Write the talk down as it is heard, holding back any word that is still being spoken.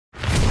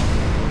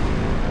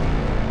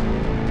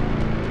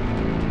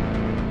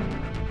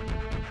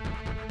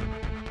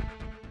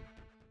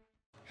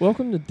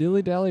Welcome to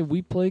DillyDally.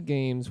 We play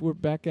games. We're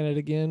back at it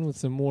again with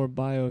some more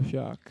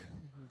Bioshock.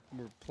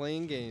 We're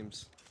playing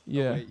games.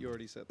 Yeah. Oh, wait, you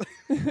already said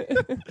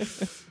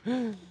that.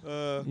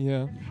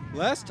 Yeah.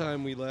 Last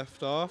time we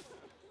left off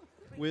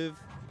with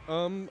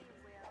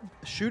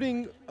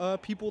shooting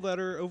people that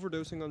are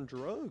overdosing on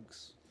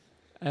drugs.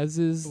 As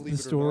is Believe the it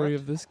or story not.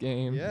 of this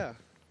game. Yeah.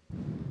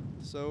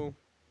 So,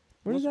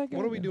 Where did that go?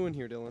 what are we again? doing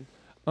here, Dylan?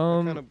 I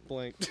kind of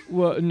blanked.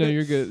 Well, no,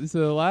 you're good.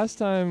 So last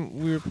time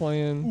we were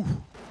playing.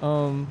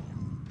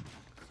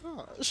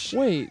 Gosh.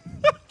 Wait.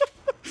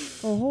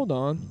 Oh, hold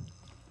on.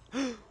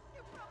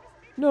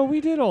 No, we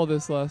did all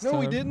this last time. No,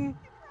 we didn't.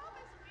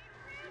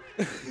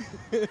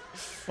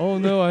 Oh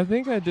no, I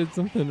think I did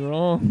something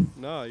wrong.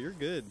 Nah, you're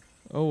good.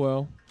 Oh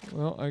well.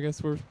 Well, I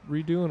guess we're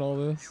redoing all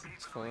this.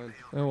 It's fine.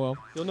 Oh well.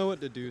 You'll know what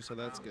to do, so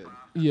that's good.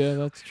 Yeah,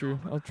 that's true.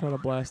 I'll try to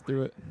blast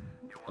through it.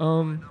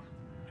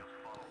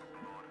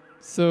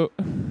 So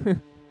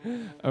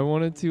I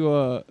wanted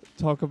to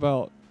talk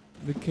about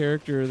the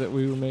character that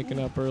we were making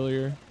up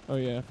earlier. Oh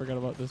yeah, I forgot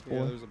about this boy.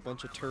 Yeah, there's a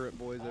bunch of turret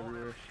boys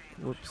everywhere.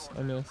 Whoops,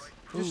 I missed.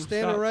 You're Ooh,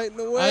 standing stop. right in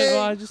the way.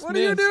 I just what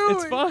missed. are you doing?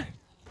 It's fine.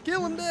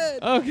 Kill him dead.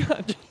 Oh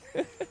god.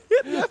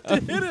 You have to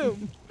hit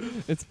him.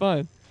 It's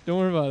fine. Don't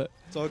worry about it.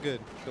 It's all good.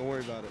 Don't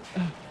worry about it.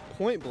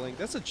 Point blank.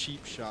 That's a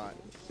cheap shot.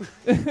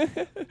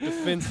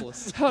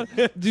 Defenseless.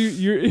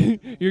 Dude,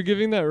 you're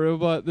giving that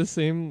robot the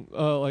same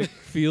like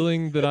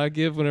feeling that I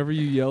give whenever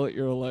you yell at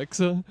your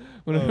Alexa.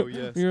 Whenever Oh,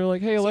 yes. you're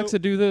like, "Hey Alexa, So-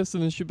 do this,"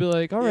 and then she'll be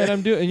like, "All right, Yeah.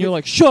 I'm doing," and you're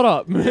like, "Shut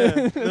up."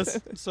 Yeah,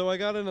 so I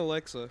got an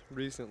Alexa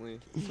recently.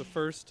 It's the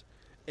first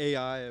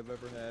AI I've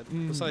ever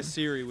had, besides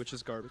Siri, which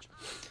is garbage.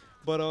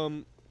 But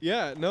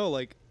yeah, no,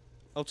 like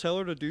I'll tell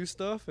her to do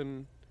stuff,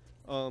 and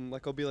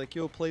like I'll be like,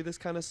 "Yo, play this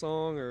kind of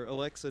song," or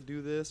 "Alexa,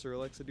 do this," or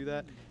 "Alexa, do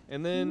that,"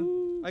 and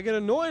then I get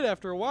annoyed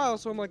after a while,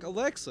 so I'm like,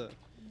 "Alexa,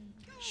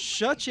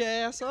 shut your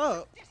ass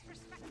up.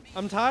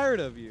 I'm tired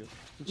of you."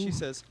 And she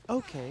says,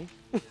 "Okay."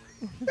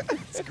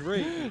 It's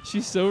great.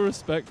 She's so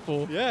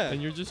respectful. Yeah.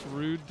 And you're just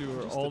rude to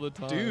her Just all a the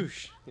time.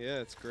 douche. Yeah,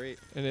 it's great.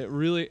 And it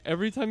really,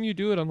 every time you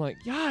do it, I'm like,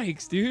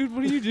 "Yikes, dude!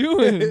 What are you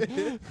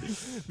doing?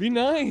 Be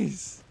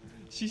nice."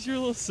 She's your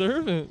little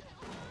servant.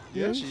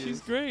 Yeah, You know, she she's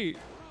is. great.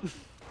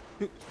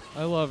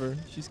 I love her.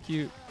 She's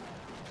cute.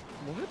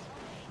 What?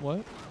 What?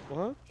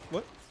 What?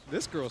 What?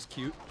 This girl's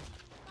cute.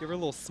 Give her a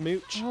little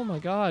smooch. Oh my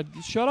god.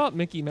 Shut up,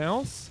 Mickey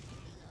Mouse.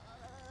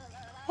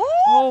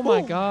 Oh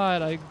my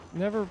god. I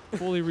never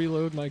fully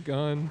reload my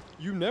gun.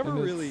 You never And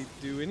it's- really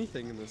do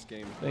anything in this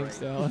game.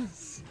 Thanks, right?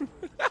 Dallas.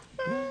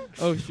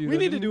 Oh shoot. We I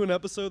need to didn't- do an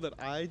episode that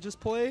I just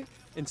play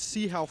and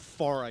see how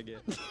far I get.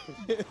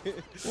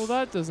 Well,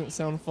 that doesn't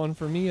sound fun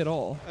for me at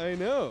all. I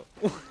know.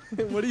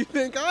 What do you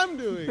think I'm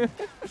doing?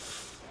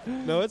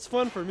 No, it's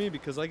fun for me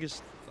because I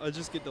just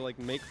get to like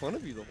make fun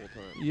of you the whole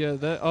time. Yeah,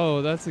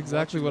 that's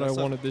exactly Watch you what I mess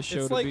up. wanted this show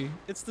It's to like, be.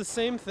 It's the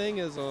same thing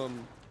as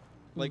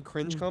like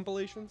cringe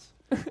compilations.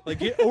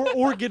 Like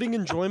or getting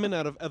enjoyment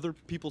out of other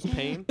people's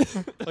pain.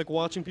 Like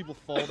watching people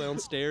fall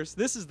downstairs.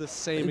 This is the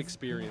same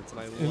experience and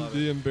I And love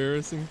the it.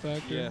 embarrassing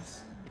factor.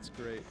 Yes. It's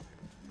great.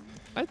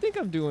 I think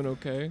I'm doing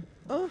okay.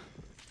 I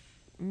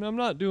mean, I'm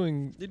not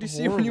doing Did you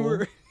see when you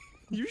horrible.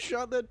 were you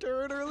shot that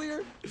turret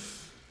earlier?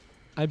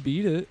 I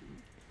beat it.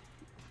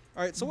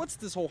 All right, so what's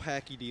this whole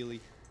hacky dealy?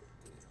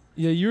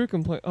 Yeah, you were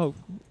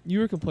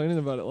complaining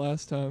about it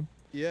last time.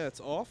 Yeah,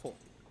 it's awful.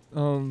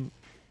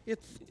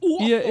 It's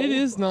Yeah, it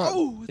is not.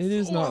 Oh, It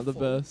is not the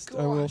awful. best,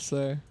 I will Gosh.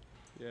 say.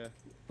 Yeah.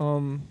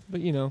 But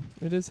you know,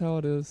 it is how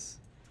it is.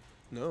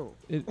 No.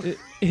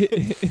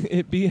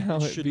 It be how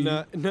It it should be.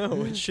 not.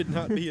 No, it should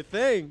not be a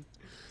thing.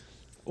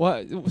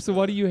 Why? So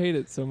why do you hate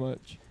it so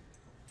much?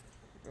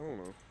 I don't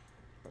know.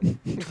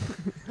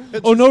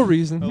 Oh, no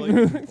reason. I like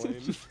to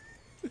complain.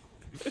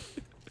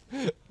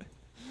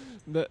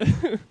 that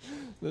that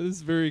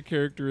is very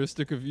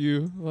characteristic of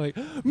you. Like,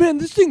 man,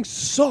 this thing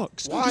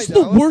sucks. Why, It's the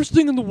Dallas? worst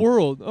thing in the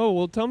world. Oh,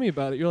 well, tell me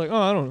about it. You're like, oh,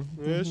 I don't know.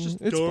 Yeah, it's just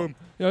fu- dumb.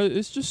 Yeah,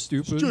 it's just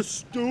stupid.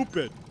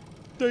 stupid.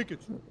 Think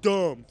it's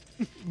dumb.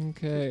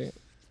 Okay.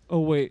 Oh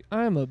wait,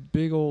 I am a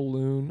big old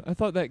loon. I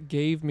thought that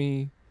gave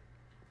me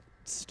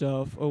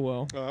stuff. Oh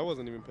well. Oh, I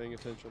wasn't even paying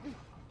attention.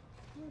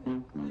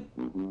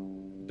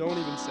 Don't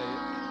even say it.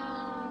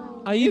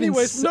 I even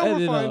Anyways, no, set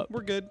we're it fine. up.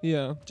 We're good.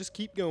 Yeah. Just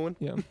keep going.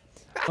 Yeah.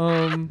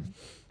 I'm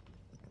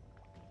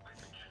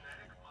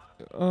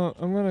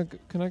gonna.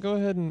 Can I go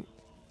ahead and?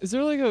 Is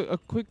there like a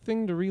quick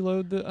thing to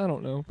reload the? I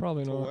don't know.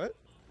 Probably For not. what?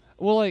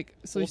 Well, like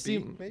so Well, you see,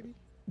 B, maybe.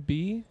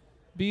 B.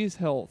 B is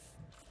health.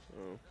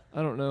 Oh.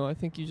 I don't know. I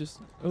think you just.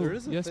 Oh, There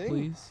is a yes, thing.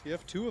 please. You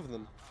have two of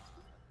them.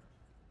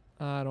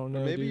 I don't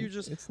know. Maybe dude. you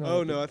just. It's not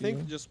Oh a no, big I think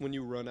deal. just when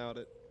you run out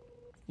it.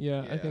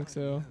 Yeah, I Yeah. think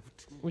so.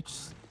 Which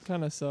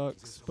kind of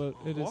sucks, but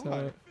it is how. Why?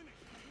 It,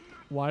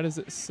 why does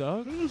it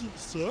suck? Does it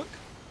suck?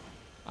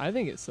 I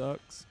think it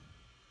sucks.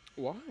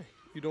 Why?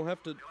 You don't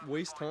have to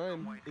waste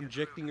time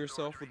injecting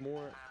yourself with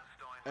more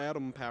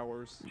atom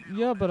powers.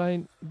 Yeah, but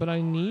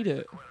I need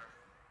it.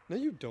 No,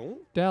 you don't.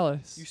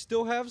 Dallas. You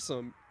still have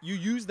some. You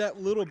use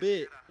that little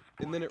bit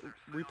and then it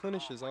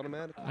replenishes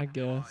automatically. I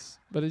guess,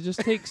 but it just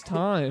takes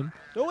time.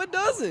 No, it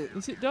doesn't.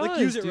 Yes, it does. Like,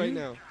 use it dude. right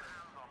now.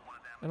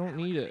 I don't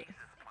need it,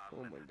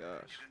 Oh my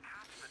gosh.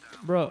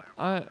 bro.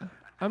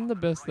 I'm the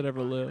best that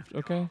ever lived.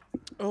 Okay.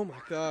 Oh my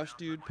gosh,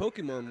 dude.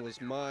 Pokemon was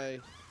my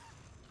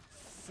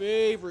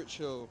favorite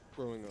show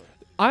growing up.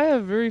 I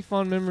have very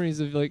fond memories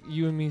of like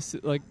you and me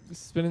like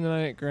spending the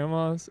night at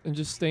grandma's and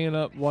just staying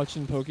up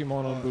watching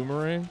Pokemon on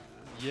Boomerang.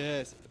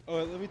 Yes.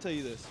 Oh, let me tell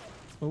you this.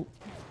 Oh.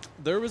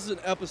 There was an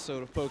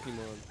episode of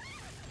Pokemon.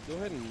 Go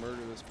ahead and murder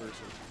this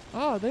person.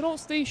 Oh, they don't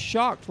stay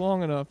shocked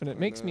long enough, and it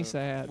makes me No.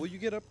 sad. Well, you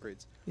get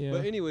upgrades. Yeah.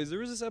 But anyways, there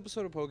was this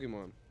episode of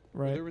Pokemon.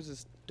 Where Right. there was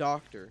this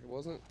doctor. It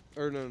wasn't.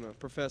 Or no,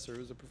 professor. It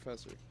was a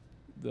professor.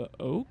 The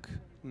oak.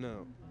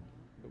 No.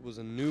 It was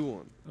a new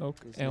one.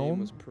 Oak. His name Elm.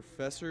 was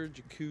Professor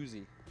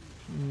Jacuzzi.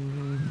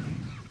 Mm.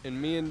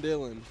 And me and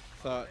Dylan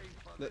thought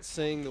that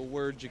saying the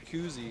word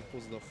jacuzzi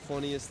was the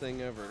funniest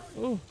thing ever.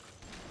 Oh.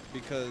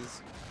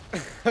 Because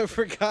I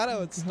forgot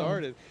how it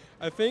started.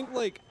 I think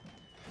like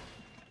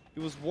it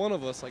was one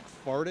of us like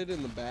farted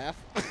in the bath.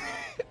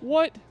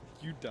 What?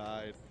 You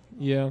died.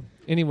 Yeah.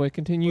 Anyway,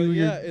 continue Well,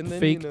 yeah, your and then,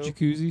 fake you know-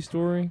 jacuzzi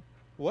story.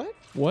 What?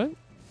 What?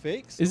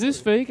 Fake? Is this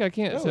story. fake? I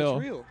can't No, tell.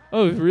 it's real.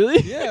 Oh,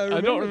 really? Yeah,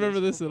 I don't remember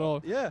this. this at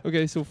all. Yeah.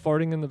 Okay, so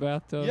farting in the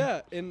bathtub.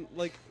 Yeah, and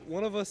like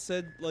one of us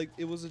said like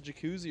it was a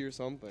jacuzzi or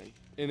something,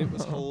 and it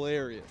was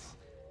hilarious.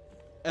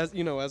 As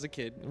you know, as a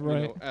kid,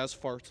 Right. you know, as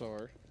farts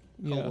are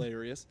Yeah.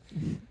 hilarious.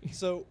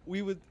 So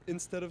we would,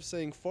 instead of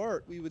saying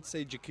fart, we would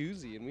say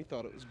jacuzzi, and we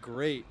thought it was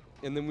great.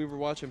 And then we were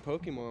watching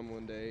Pokemon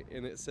one day,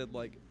 and it said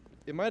like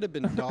it might have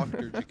been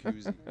Dr.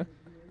 Jacuzzi,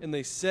 and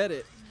they said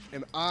it,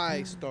 and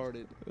I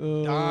started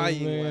Oh,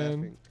 dying man.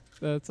 laughing.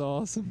 That's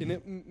awesome.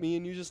 And me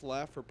and you just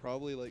laughed for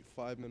probably like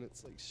 5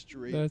 minutes, like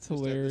straight. That's just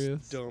at this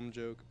hilarious. dumb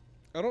joke.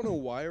 I don't know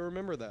why I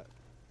remember that.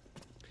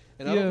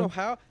 And I Yeah. don't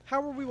know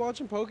how were we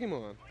watching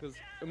Pokemon? Because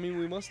I mean,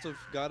 we must have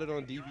got it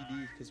on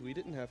DVD because we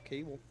didn't have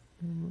cable.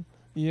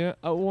 Yeah.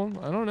 Oh, well,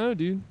 I don't know,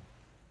 dude.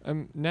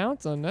 Now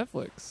it's on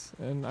Netflix,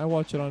 and I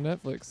watch it on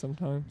Netflix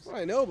sometimes. Well,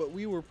 I know, but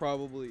I was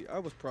probably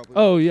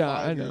Oh, like yeah,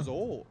 5 I know. years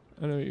old.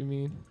 I know what you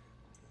mean.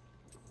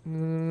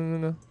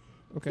 No.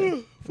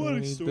 Okay. Funny I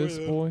need story, this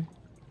though. boy.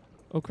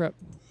 Oh crap!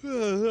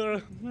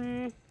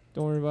 Don't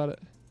worry about it.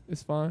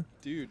 It's fine.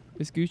 Dude,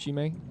 It's Gucci,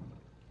 man.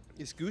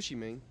 it's Gucci,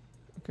 man.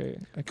 Okay.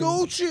 I can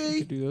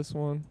Gucci. do this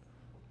one.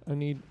 I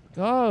need.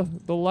 Oh,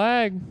 the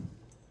lag.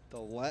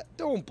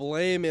 Don't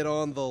blame it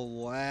on the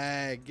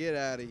lag. Get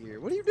out of here.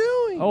 What are you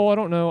doing? Oh, I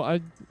don't know.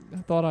 I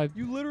thought I.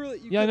 You literally.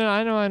 Yeah, could- no,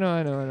 I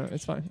know.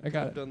 It's fine. I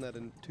got I've it. done that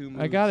in 2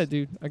 moves. I got it,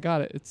 dude. I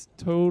got it. It's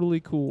totally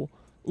cool.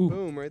 Ooh.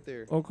 Boom, right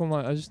there. Oh, come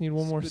on. I just need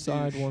one more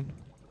side Spadoosh. one.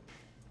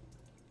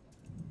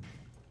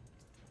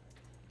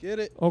 Get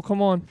it. Oh,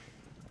 come on.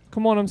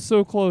 Come on, I'm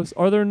so close.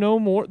 Are there no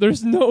more?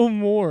 There's no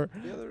more.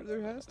 Yeah,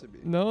 there has to be.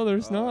 No,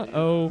 there's Oh, not. yeah.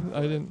 Oh,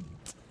 I didn't.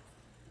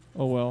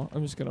 Oh, well.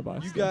 I'm just going to buy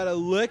You stuff. got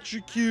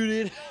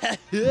electrocuted.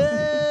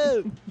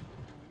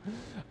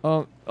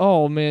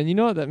 Oh, man. You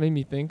know what that made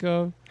me think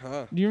of?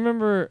 Huh. Do you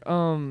remember,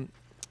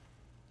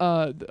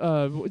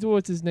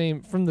 what's his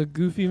name? From the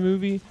Goofy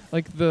movie?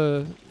 Like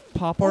the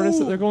pop artist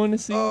that they're going to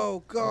see?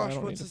 Oh I gosh,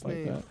 don't what's need his to fight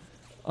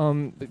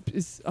name? that.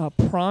 It's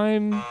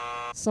Prime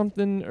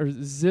something or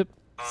Zip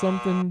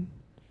something.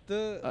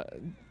 The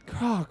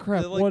Oh,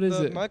 crap. like What is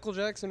the it? Michael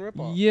Jackson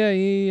ripoff.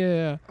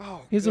 Yeah.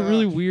 Oh, He has a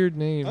really gosh. weird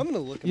name. I'm gonna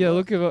look him Yeah, up.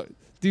 look at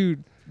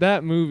dude.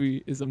 That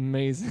movie is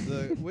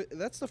amazing.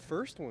 That's the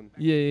first one.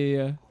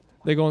 Yeah.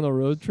 They go on the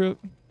road trip.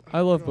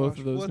 I love both Gosh,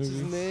 of those what's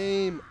movies. his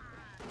name?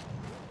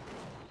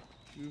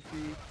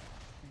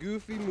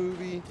 Goofy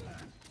movie.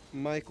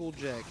 Michael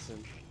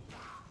Jackson.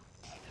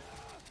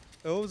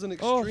 Oh, it was an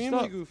extremely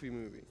stop. goofy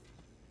movie.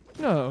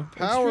 No.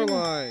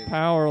 Powerline.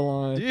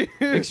 Powerline.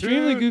 Dude.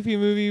 Extremely Goofy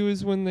movie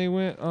was when they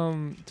went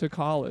to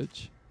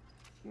college.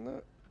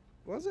 No,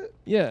 was it?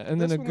 Yeah, and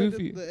That's then a when they did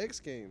Goofy. the X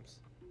Games.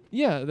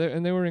 Yeah,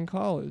 they were in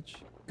college.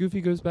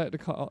 Goofy goes back to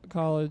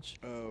college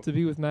Oh. to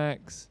be with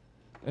Max,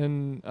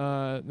 and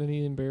then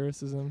he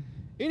embarrasses him.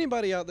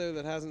 Anybody out there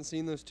that hasn't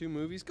seen those 2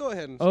 movies, go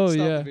ahead and Oh, stop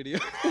yeah. the video.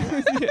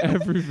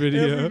 Every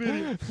video. Every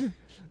video.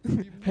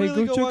 Hey,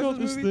 Really go check watch out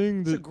this movie? thing.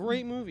 It's a That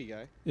great movie,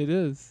 guy. it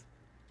is.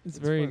 It's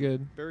very fun.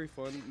 good. Very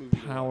fun movie.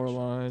 to watch.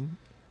 Powerline.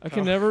 I can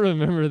Power- never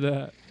remember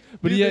that.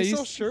 But Dude, yeah, they you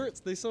sell shirts.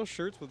 They sell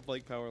shirts with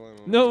like Powerline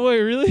on no it. way,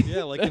 really?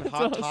 Yeah, like in That's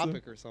Hot awesome.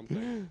 Topic or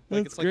something. That's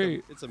Like it's like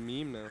great. it's a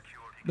meme now.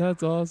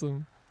 That's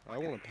awesome. I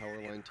want a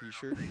Powerline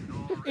T-shirt.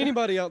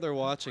 Anybody out there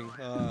watching?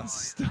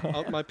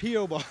 Stop. My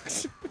PO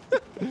box.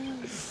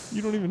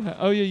 You don't even have.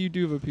 Oh yeah, you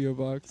do have a PO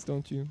box,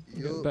 don't you?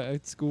 You got Yup. that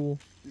at school.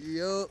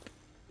 Yup.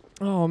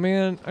 Oh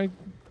man,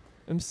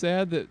 I'm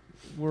sad that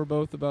we're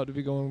both about to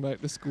be going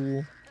back to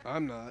school.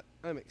 I'm not.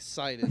 I'm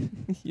excited.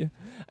 Yeah,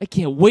 I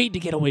can't wait to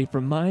get away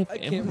from my I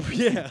family. can't.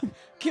 Yeah.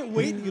 Can't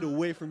wait to get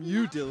away from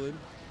you, Dylan.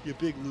 You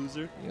big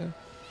loser. Yeah,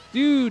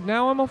 dude,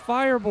 now I'm a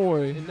fire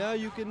boy. And now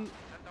you can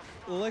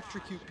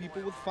electrocute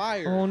people with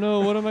fire. Oh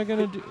no, what am I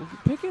gonna do?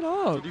 Pick it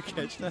up. Did you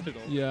catch that at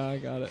all? Yeah, I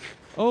got it.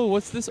 Oh,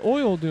 what's this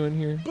oil doing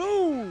here?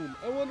 Boom!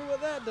 I wonder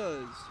what that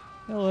does.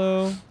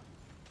 Hello.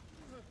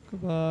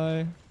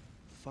 Goodbye.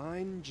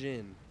 Fine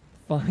gin.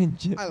 Fine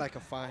gin. I like a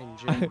fine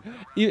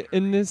gin.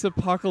 In this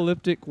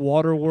apocalyptic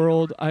water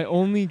world, I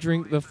only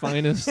drink the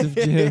finest of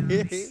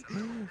gins.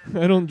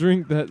 I don't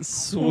drink that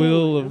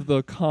swill of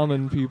the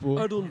common people.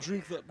 I don't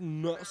drink that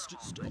nasty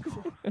stuff.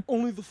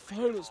 Only the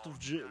finest of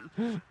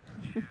gin.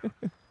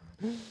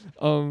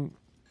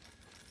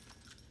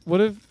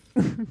 What if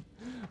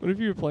what if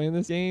you were playing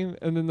this game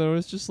and then there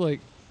was just like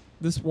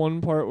this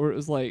one part where it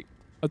was like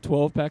a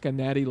 12-pack of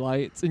Natty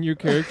Lights and your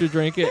character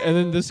drank it and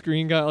then the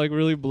screen got like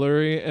really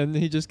blurry and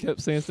he just kept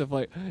saying stuff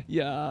like,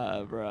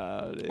 yeah,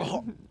 bro. Dude.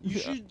 Oh, you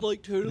should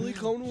like totally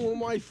come to one of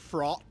my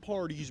frat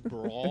parties,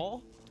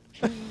 bro.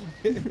 Welcome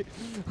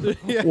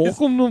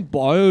to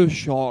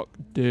Bioshock,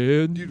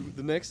 dude. Dude,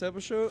 the next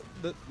episode.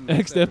 The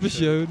next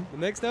episode. The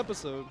next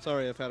episode.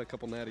 Sorry, I've had a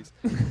couple natties.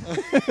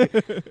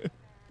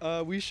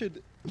 We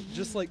should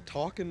just like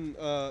talk in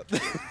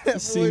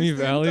Simi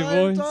Valley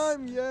voice.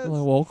 Time, yes.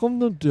 Like, welcome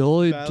to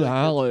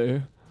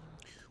DillyDally.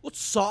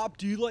 What's up,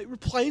 dude? Like, we're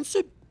playing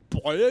some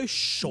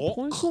Bioshock.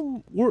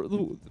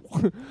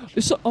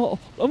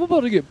 I'm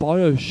about to get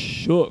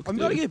Bioshock. I'm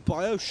about to get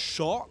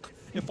Bioshock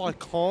if I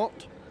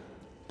can't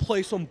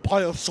play some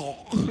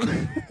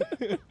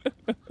Bioshock.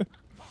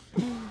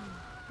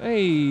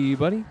 Hey,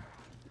 buddy.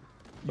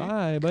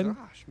 Bye, buddy.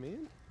 Gosh,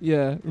 man.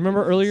 Yeah,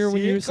 remember earlier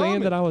when See you it were saying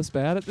coming. that I was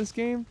bad at this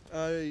game?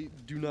 I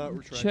do not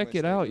retract Check my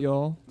it out, statement.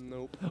 y'all.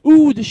 Nope.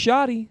 Ooh, the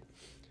shotty.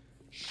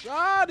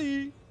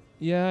 Shoddy.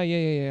 Yeah,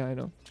 I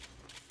know.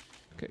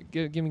 Okay,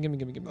 give me.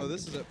 Oh,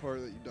 this is that part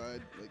that you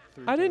died like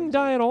 3 I didn't times.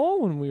 die at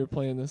all when we were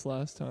playing this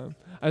last time.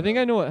 I think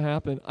I know what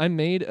happened. I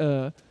made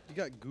a You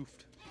got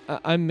goofed.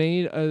 I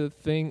made a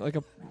thing like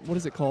a what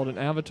is it called? An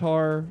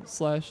avatar /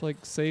 like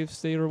save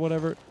state or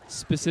whatever,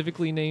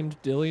 specifically named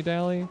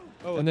DillyDally.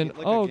 Oh, And then-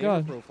 like oh, a gamer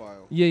God.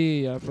 profile.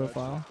 Yeah,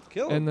 profile.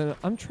 Kill him. And then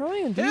I'm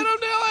trying, dude. Hit him,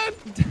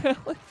 Dylan!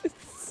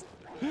 Dallas.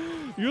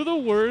 You're the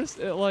worst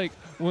at like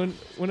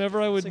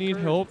whenever I would need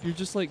Synchro. help, you're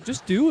just like,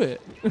 just do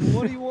it.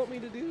 What do you want me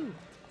to do?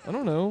 I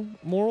don't know.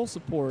 Moral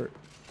support.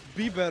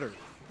 Be better.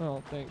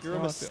 Oh, thanks. You're a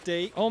Now I feel-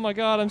 mistake. Oh my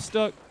god, I'm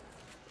stuck.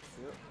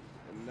 Yep.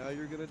 And now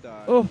you're gonna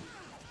die. Oh.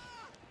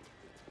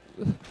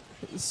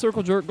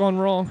 Circle jerk gone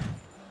wrong.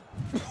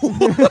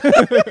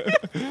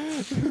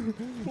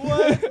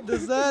 What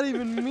does that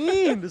even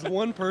mean? Does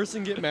one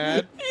person get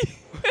mad?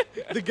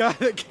 The guy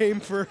that came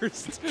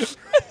first.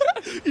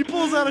 He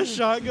pulls out a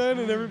shotgun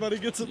and everybody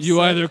gets upset. You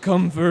either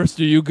come first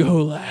or you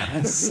go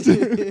last.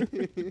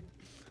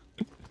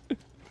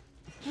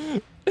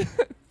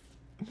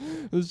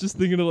 I was just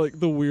thinking of like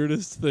the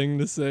weirdest thing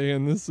to say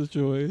in this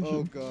situation.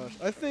 Oh gosh,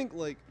 I think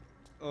like,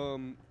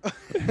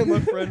 my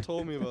friend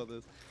told me about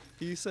this.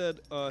 He said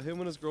him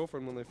and his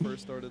girlfriend when they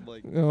first started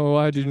like. Oh,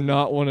 I do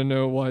not want to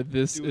know why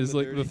this doing is the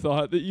like dirty- the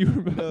thought that you were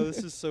about. No,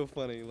 this is so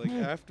funny. Like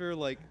after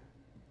like,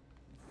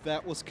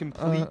 that was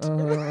complete.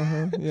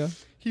 Yeah.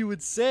 He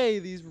would say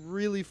these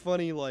really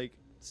funny like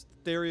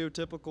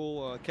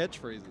stereotypical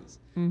catchphrases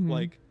Mhm.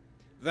 like.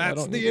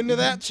 That's don't the need end to of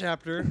know. that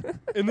chapter,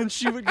 and then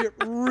she would get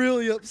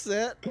really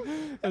upset.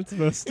 That's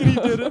messed And he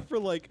up. did it for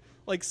like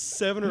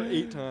 7 or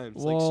 8 times,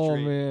 like Whoa,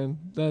 straight. man,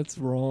 that's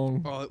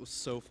wrong. Oh, it was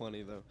so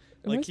funny though.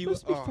 Am Like I he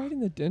supposed was. to be fighting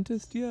the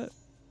dentist yet?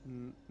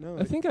 No,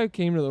 I think I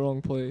came to the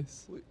wrong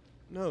place.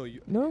 no.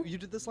 You No? You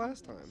did this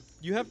last time.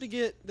 You have to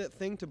get that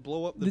thing to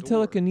blow up the The door.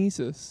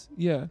 telekinesis.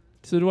 Yeah.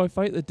 So do I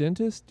fight the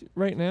dentist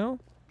right now?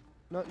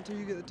 Not until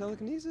you get the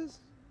telekinesis.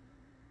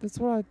 That's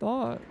what I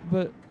thought,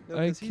 but No,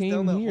 I 'cause he's came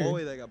down that here.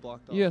 hallway that got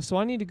blocked off. Yeah, so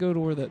I need to go to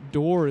where that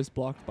door is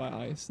blocked by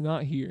ice,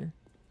 not here.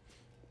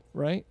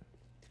 Right?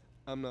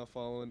 I'm not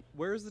following.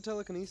 Where is the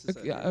telekinesis?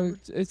 Okay,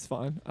 at? it's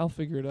fine. I'll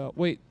figure it out.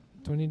 Wait,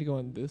 do I need to go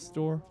in this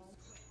door?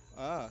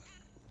 Ah.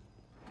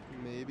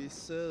 Maybe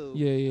so.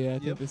 Yeah, I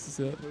Yep. think this is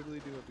it. Totally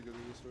do have to go to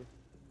this door.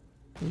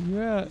 Where you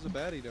at? There's a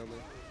baddie down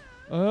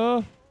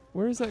there.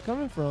 Where is that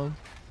coming from?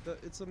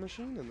 It's a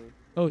machine in there.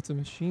 Oh, it's a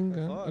machine I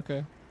gun. thought.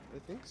 Okay. I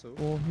think so.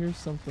 Well, here's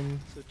something.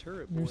 It's a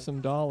turret boy. Here's some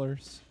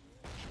dollars.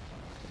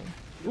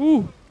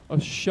 Ooh,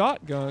 a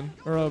shotgun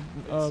or a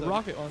a-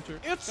 rocket launcher.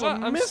 It's Ah,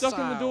 I'm stuck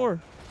in the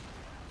door.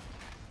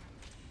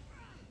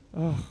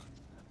 Ugh.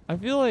 I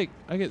feel like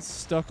I get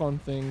stuck on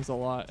things a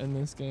lot in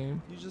this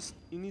game.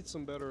 You need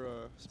some better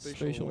spatial,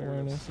 Spatial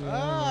awareness, yeah, I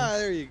Ah,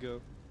 there you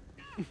go.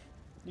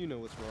 You know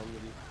what's wrong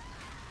with you.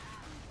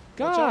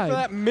 God, Watch out for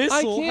that missile.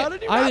 I can't, How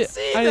did you not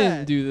see I that?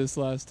 didn't do this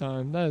last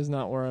time. That is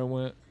not where I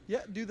went. Yeah,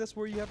 dude, that's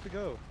where you have to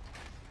go.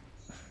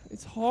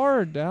 It's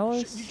hard,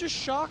 Dallas. You just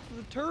shocked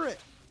the turret.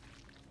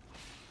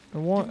 I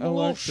want Give him a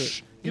little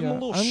electric. give him a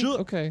little I'm- shook.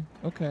 Okay.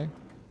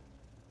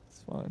 It's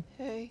fine.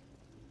 Hey.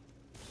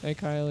 Hey,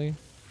 Kylie.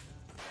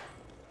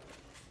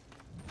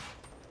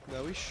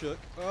 Now he shook.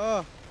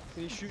 Ah,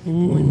 and he's shooting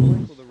Ooh. point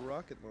blank with a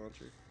rocket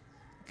launcher.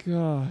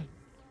 God.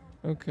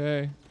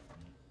 Okay.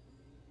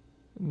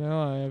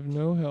 Now I have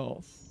no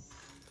health.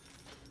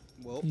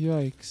 Well, I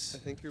Yikes.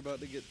 think you're about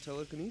to get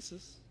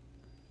telekinesis.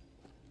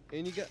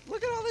 And you got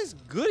look at all these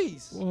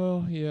goodies.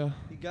 Well, yeah.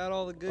 You got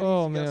all the goodies.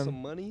 Oh, you got man.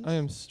 some money. I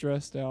am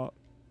stressed out.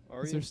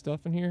 Are Is you? there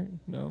stuff in here?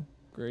 No.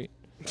 Great.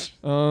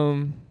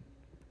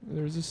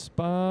 There's a Look,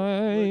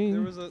 spine.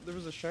 there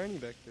was a shiny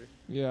back there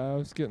Yeah, I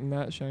was getting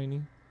that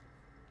shiny.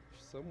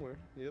 somewhere.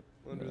 Yep,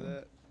 under Yeah.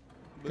 that.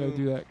 Gotta Boom.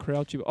 do that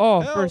crouchy. Oh,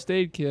 Help! first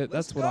aid kit.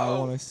 Let's That's what I go!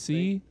 want to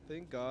see.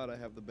 Thank God I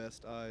have the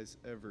best eyes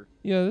ever.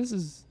 Yeah, this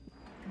is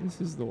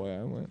the way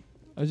I went.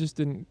 I just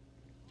didn't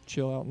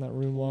chill out in that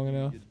room long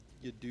enough.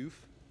 You doof.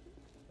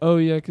 Oh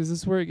yeah, 'cause this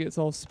is where it gets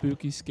all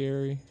spooky,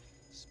 scary.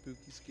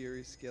 Spooky,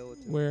 scary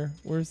skeleton.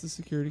 Where's the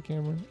security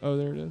camera? Oh,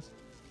 there it is.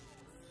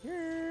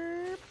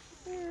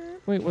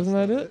 Wait, wasn't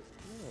that it?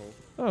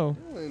 No. Oh,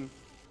 Dylan,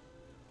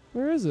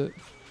 where is it?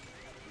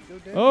 go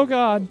down. Oh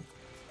God.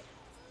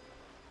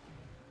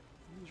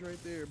 He's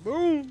right there.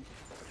 Boom!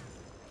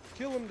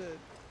 Kill him dead.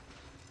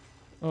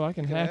 Oh, I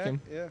can hack him.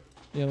 Yeah.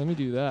 Yeah, let me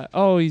do that.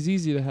 Oh, he's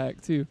easy to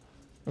hack too.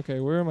 Okay,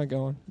 where am I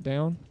going?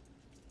 Down?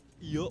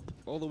 Yup.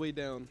 All the way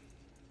down.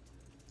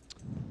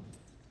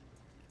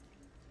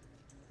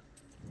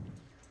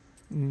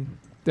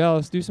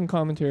 Dallas, do some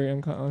commentary.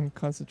 I'm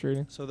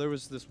concentrating. So there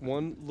was this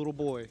one little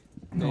boy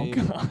Oh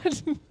named,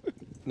 God.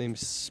 named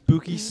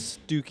Spooky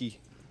Stooky.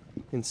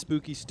 And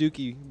Spooky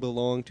Stooky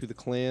belonged to the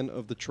clan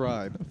of the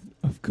tribe.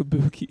 Of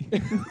Kabuki.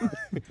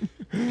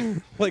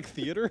 Like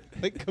theater?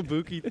 Like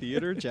Kabuki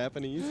theater?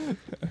 Japanese?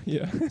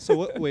 Yeah. So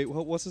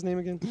what's his name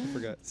again? I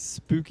forgot.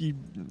 Spooky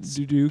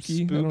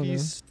Duduki. I don't Spooky,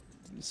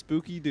 know.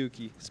 Spooky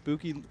Dookie.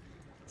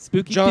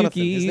 Spooky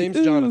Jonathan. Dookie. His name's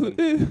Ooh, Jonathan.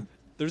 ooh.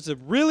 There's a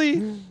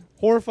really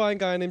horrifying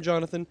guy named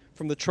Jonathan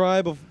from the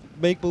tribe of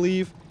Make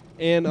Believe,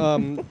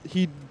 and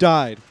he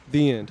died.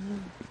 The end.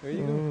 There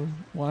you go.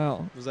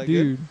 Wow. Was that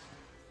Dude,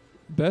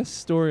 best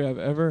story I've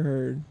ever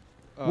heard.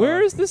 good?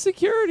 Where is the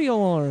security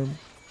alarm?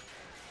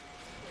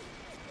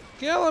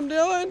 Kill him,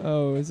 Dylan!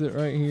 Oh, is it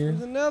right here?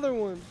 There's another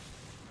one.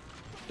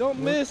 Don't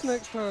miss Whoops.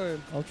 next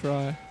time. I'll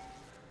try.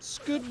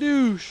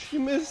 Skadoosh. You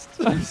missed.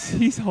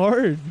 He's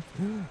hard.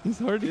 He's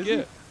hard to Is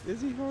get.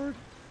 Is he hard?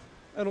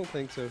 I don't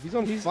think so. He's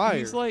on He's fire.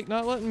 He's like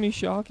not letting me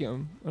shock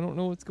him. I don't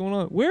know what's going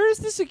on. Where is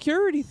the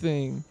security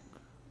thing?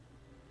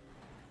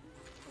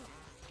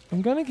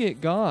 I'm gonna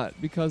get got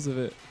because of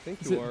it. I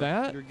think is you it are.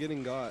 that? You're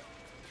getting got.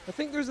 I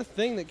think there's a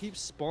thing that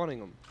keeps spawning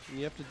them, and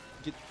you have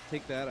to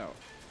take that out.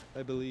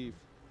 I believe.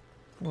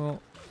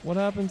 Well, what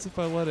happens if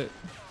I let it?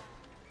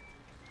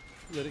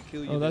 Let it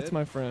kill you. Oh, that's dead?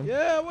 my friend.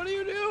 Yeah. What are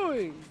you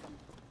doing?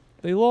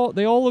 They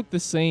all look the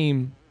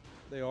same.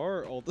 They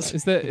are all the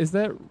same. Is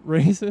that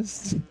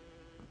racist?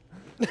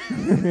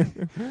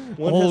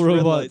 One all has red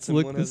robots lights and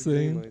look one the has green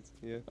same. lights.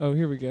 Yeah. Oh,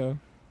 here we go.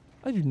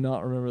 I do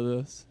not remember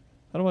this.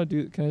 How do I do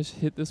it? Can I just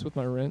hit this with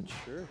my wrench?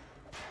 Sure.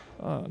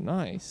 Oh,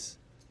 nice.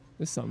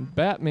 This is some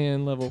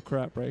Batman level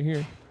crap right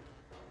here.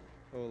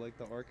 Oh, like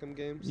the Arkham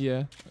games?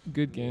 Yeah,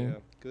 good game. Yeah,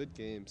 good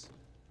games.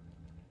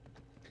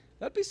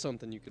 That'd be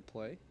something you could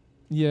play.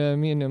 Yeah,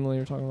 me and Emily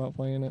are talking about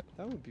playing it.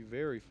 That would be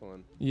very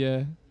fun.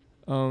 Yeah.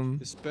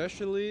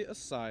 Especially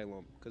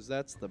Asylum, because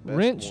that's the best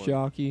Wrench one.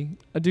 jockey.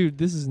 Dude,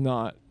 this is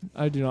not.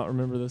 I do not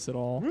remember this at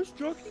all. Wrench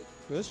jockey?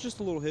 That's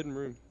just a little hidden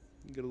room.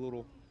 You get a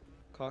little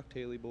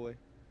cocktaily boy.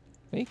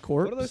 Hey,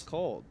 corpse. What are those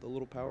called? The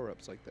little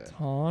power-ups like that.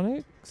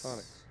 Tonics.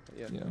 Tonics.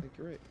 Yeah, Yeah. I think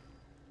you're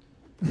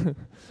right.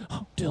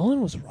 Oh, Dylan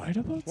was right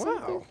about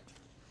something. Wow.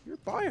 Your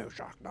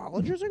Bioshock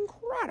knowledge is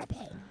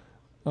incredible.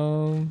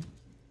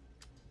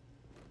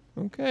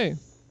 Okay.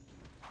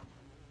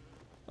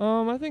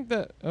 I think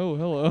that. Oh,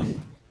 hello.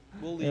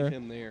 We'll There. leave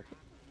him there.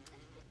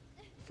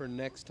 For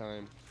next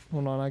time.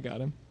 Hold on, I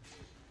got him.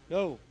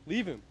 No,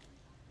 leave him.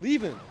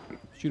 Leave him.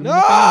 Shoot him.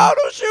 No,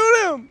 don't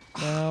shoot him.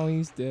 Now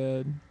he's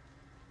dead.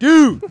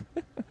 Dude.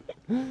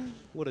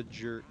 What a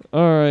jerk.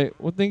 All right.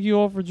 Well, thank you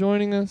all for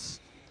joining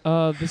us.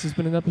 This has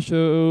been an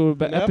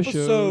episode.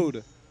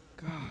 Episode.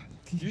 God.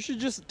 You should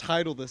just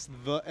title this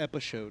The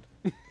Epishode.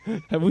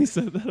 Have we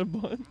said that a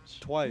bunch?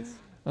 Twice.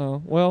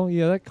 Oh, well,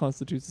 yeah, that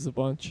constitutes as a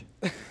bunch.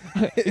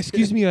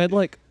 Excuse me, I'd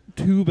like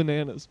 2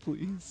 bananas,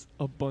 please.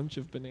 A bunch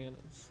of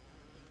bananas.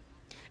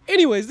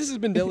 Anyways, this has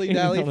been On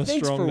DillyDally. a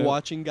Thanks strong for note.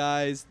 watching,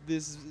 guys.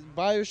 This is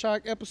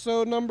Bioshock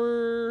episode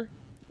number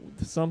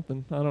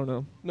Something. I don't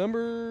know.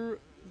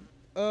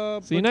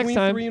 See you next between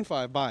time. 3 and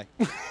 5. Bye.